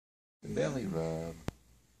The belly rub.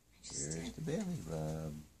 Here's the belly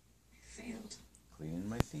rub. I failed. Cleaning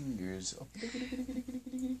my fingers. Oh.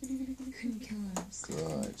 Couldn't kill him.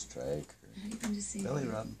 Good strike. Belly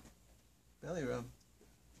rub. Belly rub.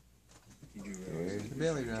 Here's the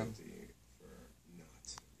belly rub.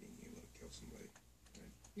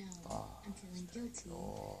 No, I'm feeling guilty.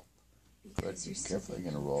 Oh. Good. Be careful. You're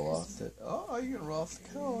gonna roll off the. Oh, you're gonna roll off the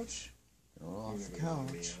couch. You're gonna roll off the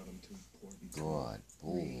couch. Good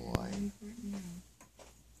boy.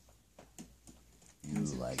 You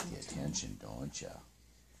like the attention, don't ya?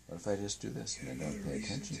 What if I just do this and I don't pay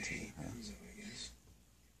attention to you, huh?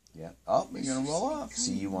 Yeah. Oh, you're gonna roll off.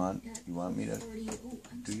 See, you want me to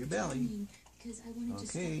do your belly.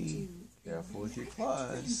 Okay. Careful with your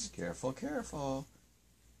claws. Careful, careful.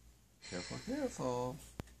 Careful, careful.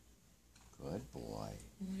 Good boy.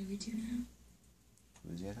 What do we do now?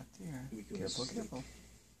 Who's that up there? Careful, careful.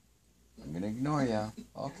 I'm gonna ignore you.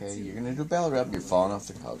 Okay, you're gonna do a belly rub. You're falling off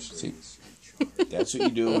the couch. See? That's what you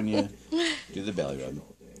do when you do the belly rub.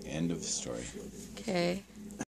 End of story. Okay.